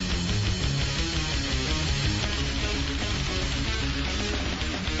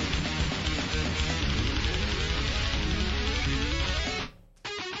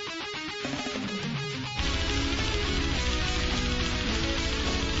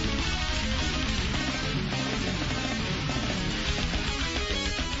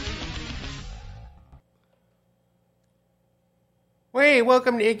Hey,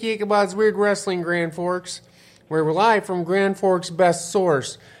 welcome to Icky, Ichabod's Weird Wrestling Grand Forks, where we're live from Grand Forks' best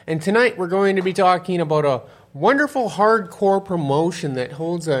source. And tonight we're going to be talking about a wonderful hardcore promotion that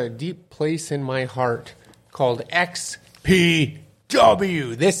holds a deep place in my heart called XPW.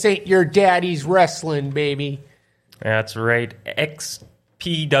 This ain't your daddy's wrestling, baby. That's right,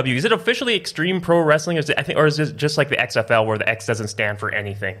 XPW. Is it officially Extreme Pro Wrestling, or is it just like the XFL where the X doesn't stand for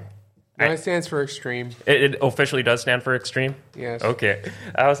anything? No, it stands for Extreme. It officially does stand for Extreme? Yes. Okay.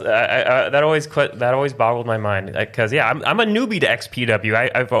 That always boggled my mind. Because, I'm a newbie to XPW.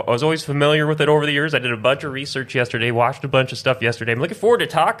 I was always familiar with it over the years. I did a bunch of research yesterday, watched a bunch of stuff yesterday. I'm looking forward to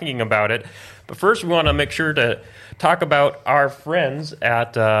talking about it. But first, we want to make sure to talk about our friends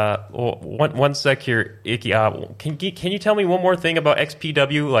at... one sec here, Icky. Can you tell me one more thing about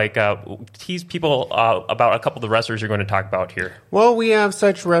XPW? Tease people about a couple of the wrestlers you're going to talk about here. Well, we have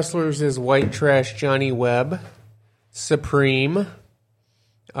such wrestlers as White Trash Johnny Webb, Supreme,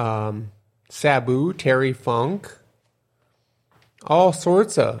 Sabu, Terry Funk, all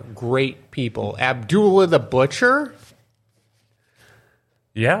sorts of great people. Abdullah the Butcher.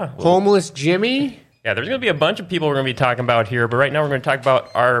 Yeah. Homeless Jimmy. Yeah, there's going to be a bunch of people we're going to be talking about here, but right now we're going to talk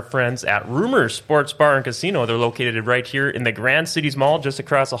about our friends at Rumors Sports Bar and Casino. They're located right here in the Grand Cities Mall, just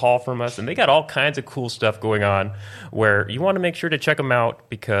across the hall from us, and they got all kinds of cool stuff going on where you want to make sure to check them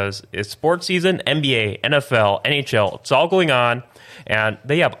out because it's sports season, NBA, NFL, NHL, it's all going on, and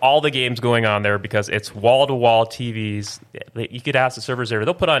they have all the games going on there because it's wall-to-wall TVs. You could ask the servers there.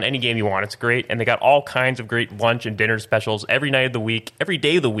 They'll put on any game you want. It's great, and they got all kinds of great lunch and dinner specials every night of the week, every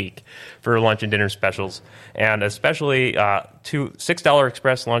day of the week for lunch and dinner specials, and especially two $6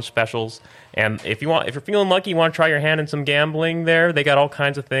 express lunch specials. And if you're feeling lucky, you want to try your hand in some gambling there, they got all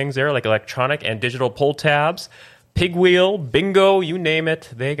kinds of things there, like electronic and digital pull tabs, pig wheel, bingo, you name it.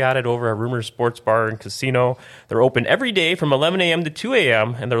 They got it over at Rumors Sports Bar and Casino. They're open every day from 11 a.m. to 2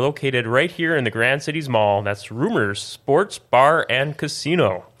 a.m., and they're located right here in the Grand Cities Mall. That's Rumors Sports Bar and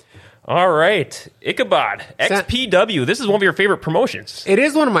Casino. All right, Ichabod, XPW. This is one of your favorite promotions. It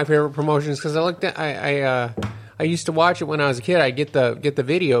is one of my favorite promotions because I used to watch it when I was a kid. I get the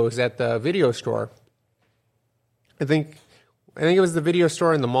videos at the video store. I think it was the video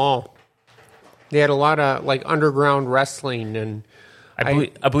store in the mall. They had a lot of underground wrestling, and I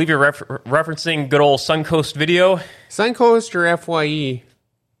believe you're referencing good old Suncoast Video. Suncoast or FYE.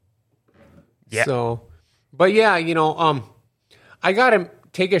 Yeah. So, but yeah, I gotta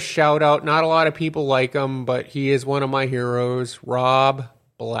take a shout out. Not a lot of people like him, but he is one of my heroes, Rob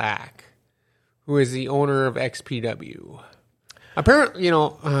Black, who is the owner of XPW. Apparently,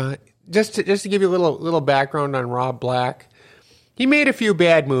 just to give you a little background on Rob Black, he made a few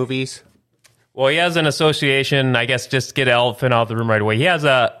bad movies. Well, he has an association, I guess, just get elephant out of the room right away. He has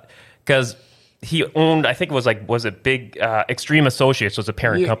because he owned, I think it was it Big Extreme Associates was a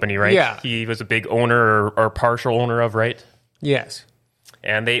parent company, right? Yeah. He was a big owner or partial owner of, right? Yes.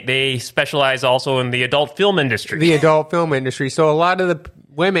 And they specialize also in the adult film industry. The adult film industry. So a lot of the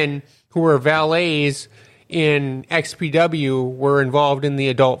women who were valets in XPW were involved in the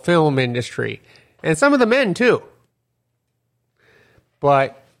adult film industry. And some of the men, too.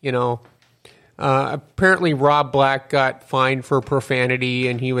 But, apparently Rob Black got fined for profanity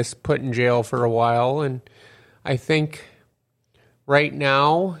and he was put in jail for a while. And I think right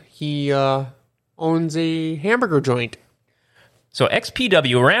now he owns a hamburger joint. So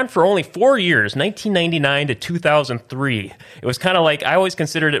XPW ran for only 4 years, 1999 to 2003. It was kind of like, I always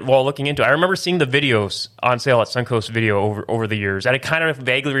considered it while looking into it. I remember seeing the videos on sale at Suncoast Video over the years. And I kind of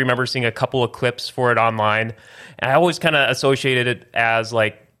vaguely remember seeing a couple of clips for it online. And I always kind of associated it as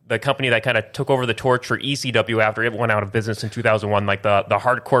like the company that kind of took over the torch for ECW after it went out of business in 2001, like the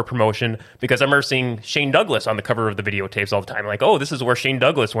hardcore promotion, because I remember seeing Shane Douglas on the cover of the videotapes all the time, like, oh, this is where Shane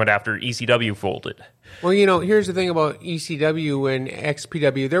Douglas went after ECW folded. Well, here's the thing about ECW and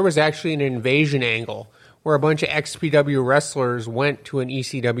XPW. There was actually an invasion angle where a bunch of XPW wrestlers went to an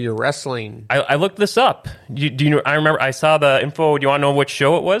ECW wrestling. I looked this up. Do you know? I remember I saw the info. Do you want to know which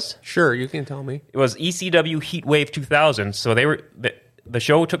show it was? Sure, you can tell me. It was ECW Heatwave 2000. So they were... The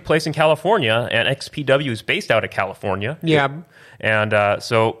show took place in California, and XPW is based out of California. Yeah. And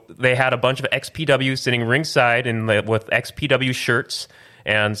so they had a bunch of XPW sitting ringside with XPW shirts,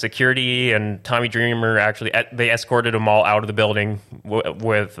 and security and Tommy Dreamer actually they escorted them all out of the building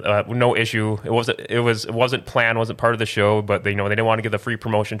with no issue. It wasn't planned, wasn't part of the show, but they didn't want to give the free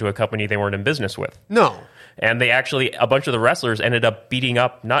promotion to a company they weren't in business with. No. And they actually, a bunch of the wrestlers ended up beating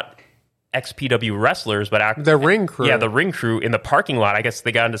up not XPW wrestlers, but the ring crew. Yeah, the ring crew in the parking lot. I guess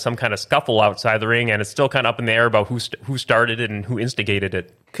they got into some kind of scuffle outside the ring, and it's still kind of up in the air about who started it and who instigated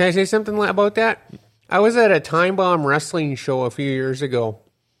it. Can I say something about that? I was at a Time Bomb wrestling show a few years ago,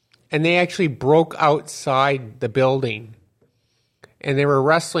 and they actually broke outside the building. And they were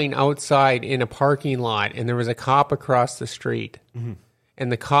wrestling outside in a parking lot, and there was a cop across the street. Mm-hmm.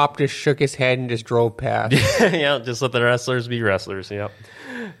 And the cop just shook his head and just drove past. Yeah, just let the wrestlers be wrestlers. Yep.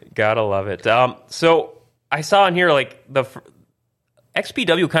 Gotta love it. So I saw in here, like, the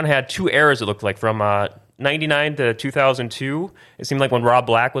XPW kind of had two eras, it looked like, from 99 to 2002. It seemed like when Rob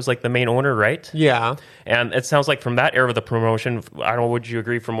Black was, like, the main owner, right? Yeah. And it sounds like from that era of the promotion, I don't know, would you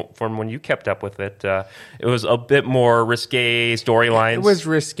agree from when you kept up with it, it was a bit more risque storylines? It was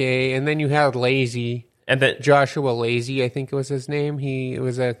risque, and then you had Lazy. And then Joshua Lazy, I think it was his name. He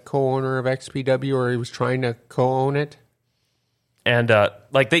was a co-owner of XPW, or he was trying to co-own it. And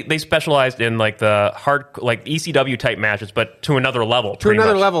like they specialized in like the hard, like ECW type matches, but to another level. To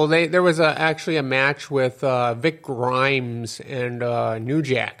another level. There was actually a match with Vic Grimes and New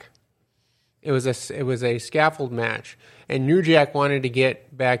Jack. It was a scaffold match, and New Jack wanted to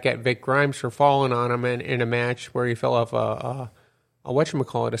get back at Vic Grimes for falling on him in a match where he fell off a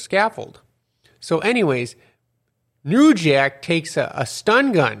scaffold. So anyways, New Jack takes a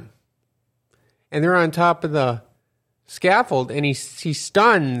stun gun, and they're on top of the scaffold, and he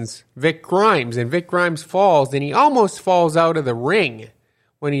stuns Vic Grimes, and Vic Grimes falls, and he almost falls out of the ring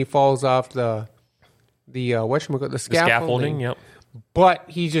when he falls off the scaffolding. Yep. But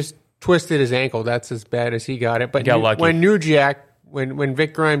he just twisted his ankle. That's as bad as he got it. But lucky. when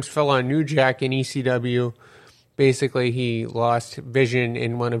Vic Grimes fell on New Jack in ECW, basically he lost vision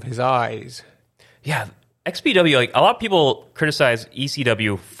in one of his eyes. Yeah, XPW, like, a lot of people criticize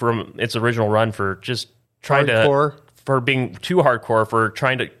ECW from its original run for just trying for being too hardcore, for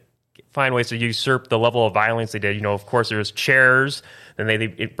trying to find ways to usurp the level of violence they did. You know, of course, there's chairs, then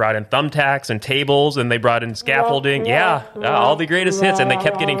they brought in thumbtacks and tables, and they brought in scaffolding. Yeah, all the greatest hits, and they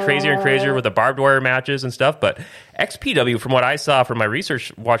kept getting crazier and crazier with the barbed wire matches and stuff. But XPW, from what I saw from my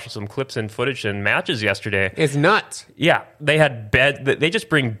research, watching some clips and footage and matches yesterday, it's nuts. Yeah, they had they just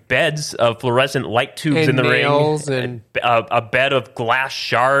bring beds of fluorescent light tubes and in the nails ring, and a bed of glass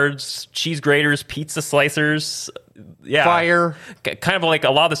shards, cheese graters, pizza slicers. Yeah, fire. Kind of like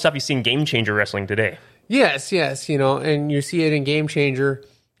a lot of the stuff you see in Game Changer wrestling today. Yes, you know, and you see it in Game Changer,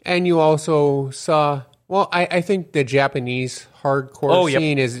 and you also saw, well, I think the Japanese hardcore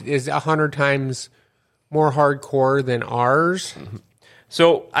scene is 100 times more hardcore than ours. Mm-hmm.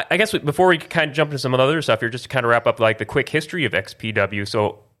 So I guess before we kind of jump into some of the other stuff here, just to kind of wrap up like the quick history of XPW.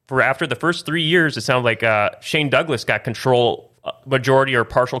 So after the first 3 years, it sounds like Shane Douglas got majority or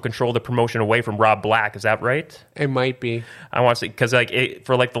partial control of the promotion away from Rob Black. Is that right? It might be. I want to say, because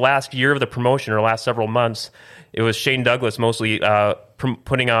for the last year of the promotion, or last several months, it was Shane Douglas mostly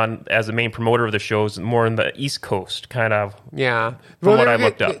putting on as the main promoter of the shows more in the East Coast, kind of. Yeah. From what I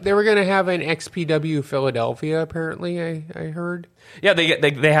looked up. They were going to have an XPW Philadelphia, apparently, I heard. Yeah,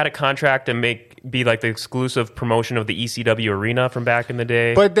 they had a contract to be like the exclusive promotion of the ECW arena from back in the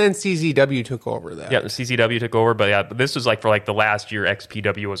day. But then CZW took over that. Yeah, the CZW took over, but this was like for like the last year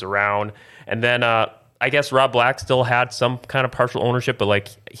XPW was around. And then I guess Rob Black still had some kind of partial ownership, but like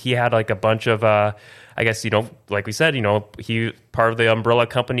he had like a bunch of I guess, you know, like we said, you know, he part of the umbrella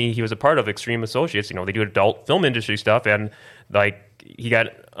company he was a part of, Extreme Associates. You know, they do adult film industry stuff, and like he got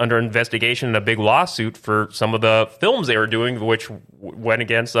under investigation in a big lawsuit for some of the films they were doing, which went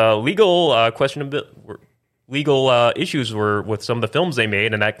against legal issues were with some of the films they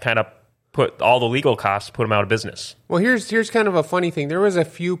made, and that kind of put all the legal costs, put them out of business. Well, here's kind of a funny thing. There was a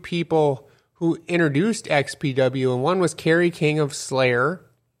few people who introduced XPW, and one was Kerry King of Slayer.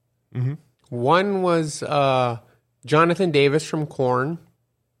 Mm-hmm. One was Jonathan Davis from Korn.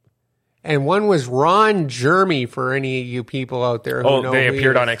 And one was Ron Jeremy, for any of you people out there who know. Oh, they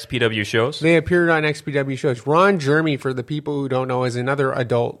appeared on XPW shows? They appeared on XPW shows. Ron Jeremy, for the people who don't know, is another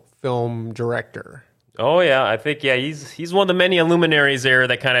adult film director. Oh, yeah. I think, he's one of the many luminaries there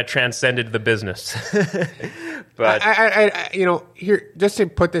that kind of transcended the business. But I you know, here, just to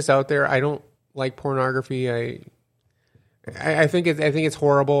put this out there, I don't like pornography. I think it's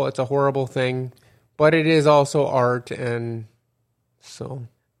horrible. It's a horrible thing, but it is also art, and so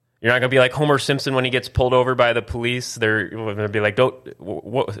you're not gonna be like Homer Simpson when he gets pulled over by the police. They're gonna be like,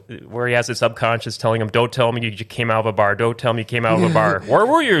 where he has his subconscious telling him, "Don't tell me you came out of a bar. Don't tell me you came out of a bar. Where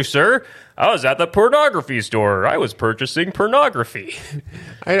were you, sir? I was at the pornography store. I was purchasing pornography."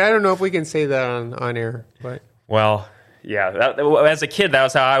 I don't know if we can say that on air, but well. Yeah, as a kid, that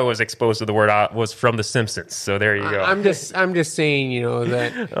was how I was exposed to the word. Was from The Simpsons. So there you go. I'm just saying, you know,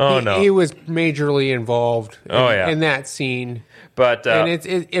 that he was majorly involved in that scene. But and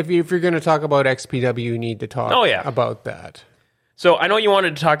if you're going to talk about XPW, you need to talk about that. So I know you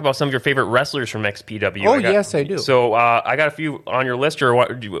wanted to talk about some of your favorite wrestlers from XPW. Oh, yes, I do. So I got a few on your list, or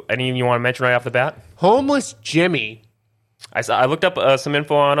any you want to mention right off the bat? Homeless Jimmy. I looked up some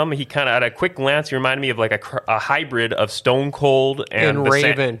info on him. He kind of, at a quick glance, he reminded me of like a hybrid of Stone Cold and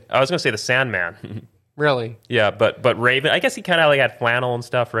Raven. I was going to say the Sandman. Really? Yeah, but Raven. I guess he kind of like had flannel and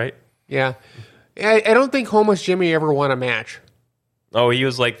stuff, right? Yeah. I don't think Homeless Jimmy ever won a match. Oh, he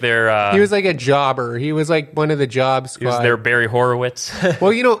was like their... he was like a jobber. He was like one of the job squad. He was their Barry Horowitz.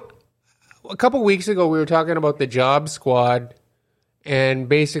 Well, a couple weeks ago we were talking about the job squad, and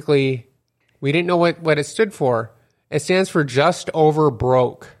basically we didn't know what it stood for. It stands for Just Over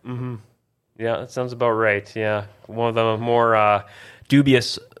Broke. Mm-hmm. Yeah, that sounds about right. Yeah, one of the more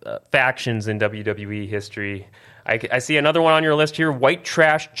dubious factions in WWE history. I see another one on your list here, White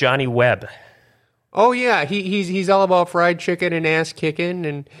Trash Johnny Webb. Oh yeah, he's all about fried chicken and ass kicking,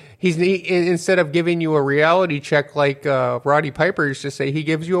 and instead of giving you a reality check like Roddy Piper used to say, he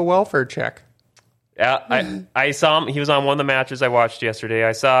gives you a welfare check. Yeah, I saw him. He was on one of the matches I watched yesterday.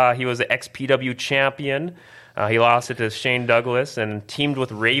 I saw he was an XPW champion. He lost it to Shane Douglas and teamed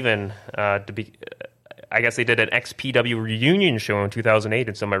with Raven to be. I guess they did an XPW reunion show in 2008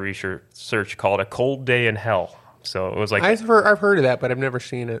 in some of my research called A Cold Day in Hell. So it was like I've heard of that, but I've never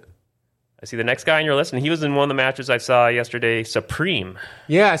seen it. I see the next guy on your list, and he was in one of the matches I saw yesterday, Supreme.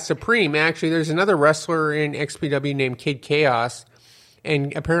 Yeah, Supreme. Actually, there's another wrestler in XPW named Kid Chaos,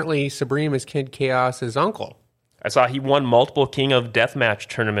 and apparently Supreme is Kid Chaos's uncle. I saw he won multiple King of Deathmatch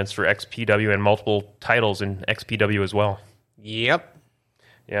tournaments for XPW and multiple titles in XPW as well. Yep.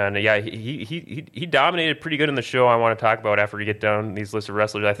 Yeah, and he dominated pretty good in the show I want to talk about after we get down these lists of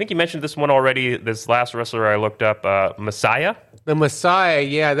wrestlers. I think you mentioned this one already, this last wrestler I looked up, Messiah. The Messiah,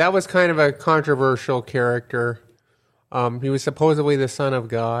 yeah, that was kind of a controversial character. He was supposedly the son of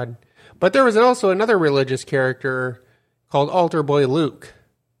God. But there was also another religious character called Altar Boy Luke.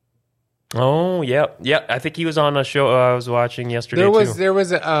 Oh, yeah. Yeah, I think he was on a show I was watching yesterday, There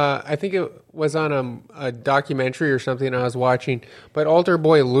was I think it was on a documentary or something I was watching. But Altar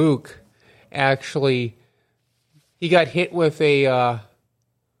Boy Luke, actually, he got hit with a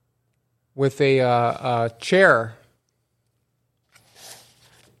chair.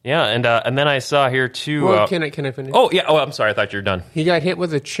 Yeah, and then I saw here too. Well, can I finish? Oh yeah. Oh, I'm sorry. I thought you were done. He got hit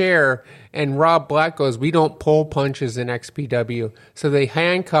with a chair, and Rob Black goes, "We don't pull punches in XPW." So they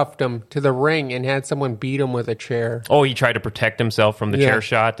handcuffed him to the ring and had someone beat him with a chair. Oh, he tried to protect himself from the chair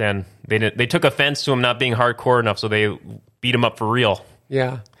shot, and they took offense to him not being hardcore enough, so they beat him up for real.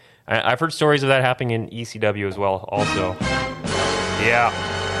 Yeah, I've heard stories of that happening in ECW as well. Also,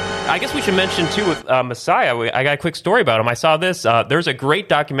 yeah. I guess we should mention, too, with Messiah, I got a quick story about him. I saw this. There's a great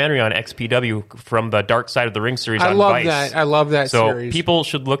documentary on XPW from the Dark Side of the Ring series on Vice. I love that series. So people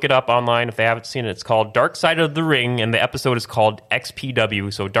should look it up online if they haven't seen it. It's called Dark Side of the Ring, and the episode is called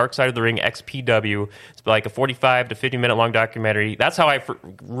XPW. So Dark Side of the Ring, XPW. It's like a 45 to 50-minute long documentary. That's how I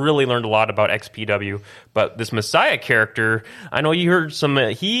really learned a lot about XPW. But this Messiah character, I know you heard some...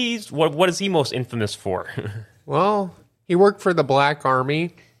 what is he most infamous for? Well, he worked for the Black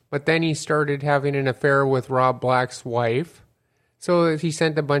Army. But then he started having an affair with Rob Black's wife. So he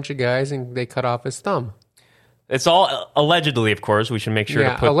sent a bunch of guys and they cut off his thumb. It's all allegedly, of course. We should make sure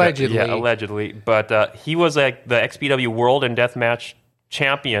to put allegedly. Allegedly. But he was like the XPW World and Deathmatch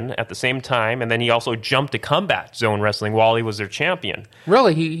champion at the same time. And then he also jumped to Combat Zone Wrestling while he was their champion.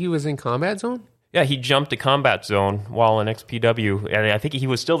 Really? He was in Combat Zone? Yeah, he jumped to Combat Zone while in XPW. And I think he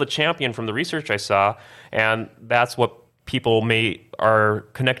was still the champion from the research I saw. And that's what people are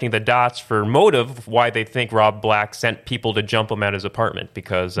connecting the dots for motive why they think Rob Black sent people to jump him at his apartment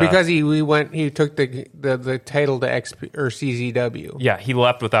because he took the title to XP or CZW. Yeah, he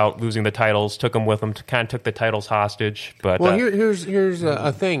left without losing the titles, took them with him, kind of took the titles hostage. But here's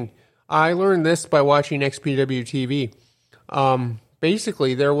a thing. I learned this by watching XPW TV.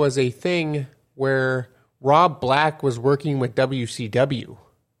 Basically, there was a thing where Rob Black was working with WCW.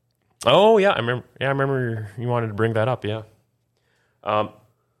 Oh yeah, I remember you wanted to bring that up. Yeah.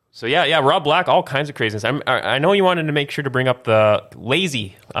 So Rob Black, all kinds of craziness. I know you wanted to make sure to bring up the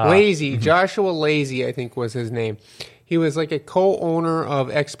Lazy. Joshua Lazy, I think was his name. He was like a co-owner of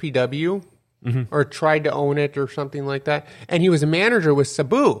XPW, or tried to own it or something like that. And he was a manager with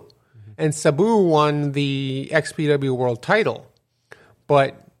Sabu, and Sabu won the XPW World Title,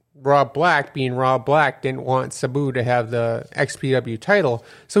 but Rob Black, being Rob Black, didn't want Sabu to have the XPW title.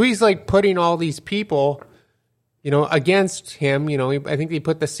 So he's like putting all these people, against him. I think he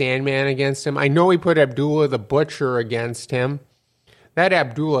put the Sandman against him. I know he put Abdullah the Butcher against him. That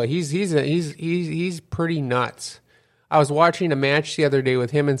Abdullah, he's pretty nuts. I was watching a match the other day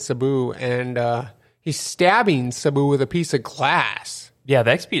with him and Sabu, and he's stabbing Sabu with a piece of glass. Yeah,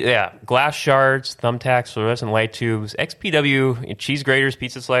 glass shards, thumbtacks, fluorescent light tubes, XPW, cheese graters,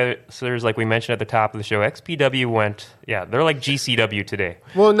 pizza slicers, like we mentioned at the top of the show. XPW they're like GCW today.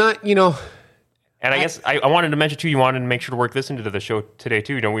 Well, not, And I guess I wanted to mention, too, you wanted to make sure to work this into the show today,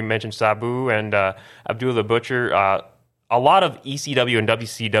 too. We mentioned Sabu and Abdullah the Butcher. A lot of ECW and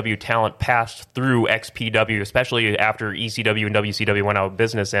WCW talent passed through XPW, especially after ECW and WCW went out of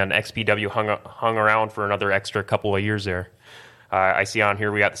business, and XPW hung around for another extra couple of years there. I see on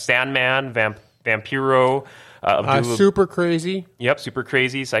here we got the Sandman, Vampiro, Super Crazy. Yep, Super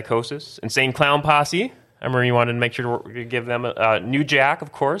Crazy, Psychosis, Insane Clown Posse. I remember you wanted to make sure to give them New Jack,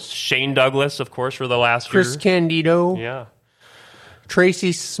 of course. Shane Douglas, of course, for the last Chris year. Candido. Yeah.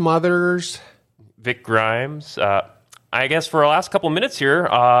 Tracy Smothers. Vic Grimes. I guess for our last couple minutes here,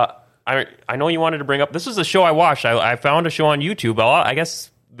 I know you wanted to bring up, this is a show I watched. I found a show on YouTube. I guess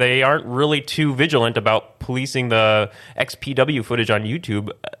they aren't really too vigilant about policing the XPW footage on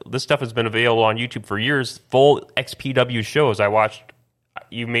YouTube. This stuff has been available on YouTube for years. Full XPW shows. I watched.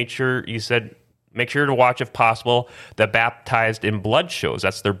 Make sure to watch, if possible, the Baptized in Blood shows.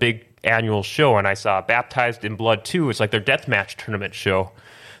 That's their big annual show. And I saw Baptized in Blood 2. It's like their deathmatch tournament show.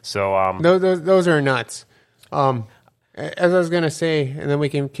 So those are nuts. As I was going to say, and then we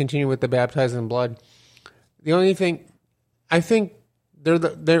can continue with the Baptized in Blood. The only thing, I think they're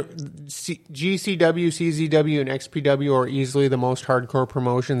GCW, CZW, and XPW are easily the most hardcore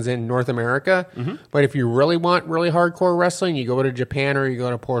promotions in North America. Mm-hmm. But if you really want really hardcore wrestling, you go to Japan or you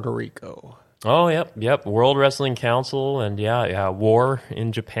go to Puerto Rico. Oh, yep. World Wrestling Council and War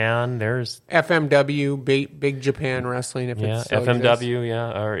in Japan. There's FMW, Big Japan Wrestling. If it's still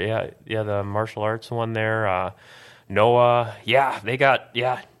FMW, exists. The martial arts one there. Noah, they got,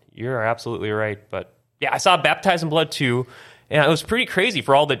 you're absolutely right. But I saw Baptized in Blood 2. And it was pretty crazy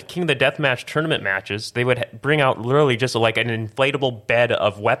for all the King of the Deathmatch tournament matches. They would bring out literally just like an inflatable bed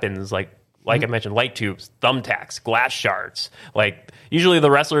of weapons, like I mentioned, light tubes, thumbtacks, glass shards. Like usually the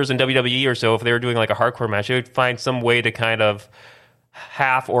wrestlers in WWE or so, if they were doing like a hardcore match, they would find some way to kind of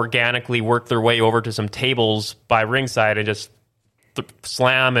half organically work their way over to some tables by ringside and just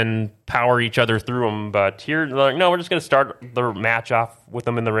slam and power each other through them. But here, they're like, no, we're just going to start the match off with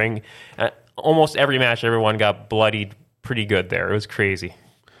them in the ring. Almost every match, everyone got bloodied pretty good there. It was crazy.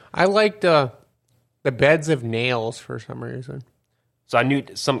 I liked the beds of nails for some reason. So I knew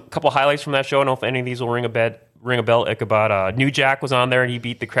couple highlights from that show. I don't know if any of these will ring a bell. Ichabod. New Jack was on there, and he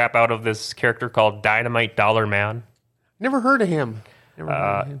beat the crap out of this character called Dynamite Dollar Man. Never heard of him.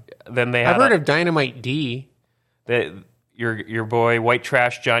 Then I've heard of Dynamite D. Your boy White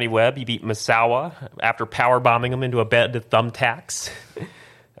Trash Johnny Webb. He beat Misawa after power bombing him into a bed of thumbtacks.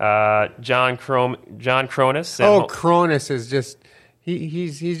 John Cronus. Cronus is just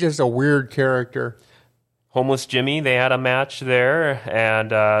he's just a weird character. Homeless Jimmy, they had a match there,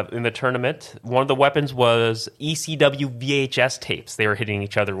 and in the tournament, one of the weapons was ECW VHS tapes they were hitting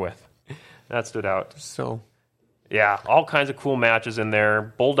each other with. That stood out. So, yeah, all kinds of cool matches in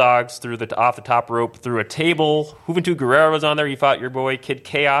there. Bulldogs off the top rope through a table. Juventud Guerrero was on there. He fought your boy Kid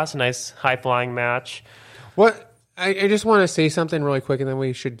Chaos, a nice high-flying match. What? I just want to say something really quick, and then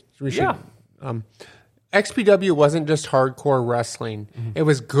we should. XPW wasn't just hardcore wrestling; it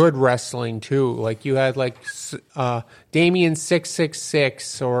was good wrestling too. Like you had Damien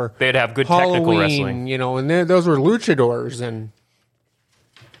 666, or they'd have good Halloween, technical wrestling, and those were luchadors.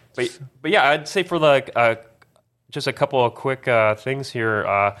 But I'd say for just a couple of quick things here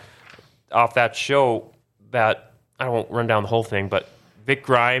off that show that I won't run down the whole thing, but Vic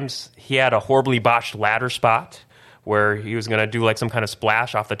Grimes, he had a horribly botched ladder spot where he was going to do some kind of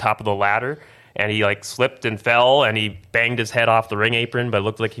splash off the top of the ladder. And he slipped and fell, and he banged his head off the ring apron, but it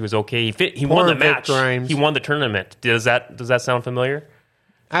looked like he was okay. He won the match. Grimes. He won the tournament. Does that sound familiar?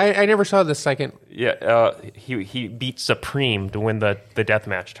 I never saw the second. Yeah, he beat Supreme to win the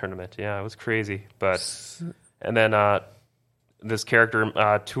deathmatch tournament. Yeah, it was crazy. And then this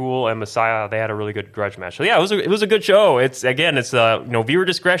character Tool and Messiah, they had a really good grudge match. So yeah, it was a good show. It's viewer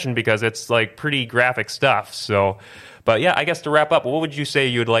discretion because it's pretty graphic stuff. So, but yeah, I guess to wrap up, what would you say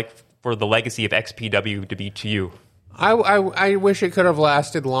you'd like for the legacy of XPW to be to you? I wish it could have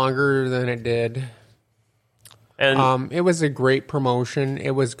lasted longer than it did. And it was a great promotion.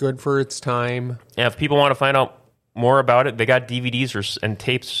 It was good for its time. Yeah, if people want to find out more about it, they got DVDs and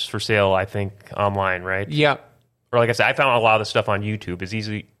tapes for sale, I think, online, right? Yeah. Or like I said, I found a lot of the stuff on YouTube. It's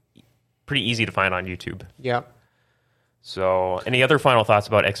pretty easy to find on YouTube. Yeah. So, any other final thoughts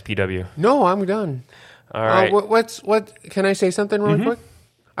about XPW? No, I'm done. All right. What can I say something really quick?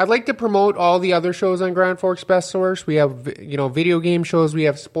 I'd like to promote all the other shows on Grand Forks Best Source. We have, video game shows, we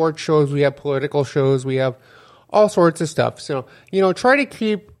have sports shows, we have political shows, we have all sorts of stuff. So, try to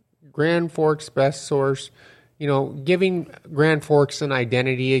keep Grand Forks Best Source, giving Grand Forks an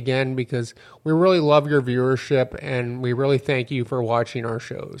identity again, because we really love your viewership and we really thank you for watching our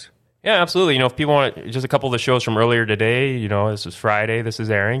shows. Yeah, absolutely. If people want just a couple of the shows from earlier today, this is Friday, this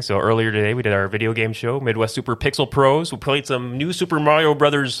is airing. So earlier today, we did our video game show, Midwest Super Pixel Pros. We played some new Super Mario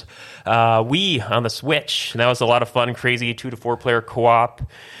Brothers Wii on the Switch. And that was a lot of fun, crazy 2 to 4 player co-op.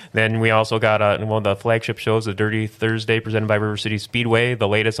 Then we also got one of the flagship shows, the Dirty Thursday, presented by River City Speedway, the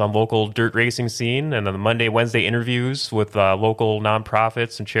latest on local dirt racing scene, and then the Monday, Wednesday interviews with local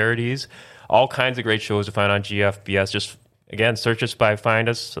nonprofits and charities. All kinds of great shows to find on GFBS. Just again, find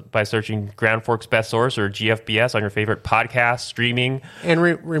us by searching Grand Forks Best Source or GFBS on your favorite podcast, streaming, and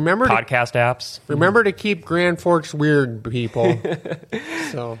remember podcast apps. Remember to keep Grand Forks weird, people.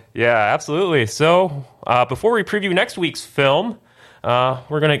 So yeah, absolutely. So before we preview next week's film,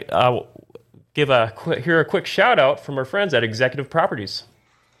 we're going to hear a quick shout out from our friends at Executive Properties.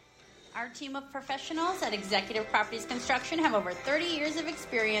 Our team of professionals at Executive Properties Construction have over 30 years of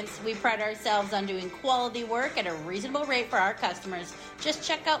experience. We pride ourselves on doing quality work at a reasonable rate for our customers. Just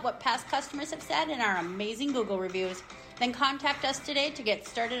check out what past customers have said in our amazing Google reviews. Then contact us today to get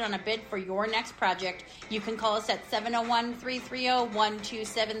started on a bid for your next project. You can call us at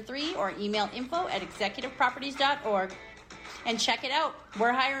 701-330-1273 or email info@executiveproperties.org. And check it out.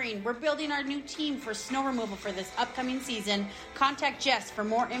 We're hiring. We're building our new team for snow removal for this upcoming season. Contact Jess for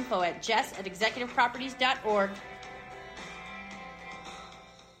more info at jess@executiveproperties.org.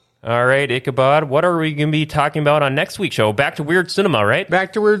 All right, Ichabod, what are we going to be talking about on next week's show? Back to Weird Cinema, right?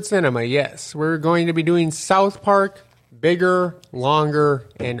 Back to Weird Cinema, yes. We're going to be doing South Park, bigger, longer,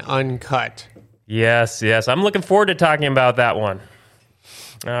 and uncut. Yes. I'm looking forward to talking about that one.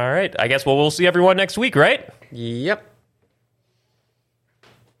 All right. I guess we'll see everyone next week, right? Yep.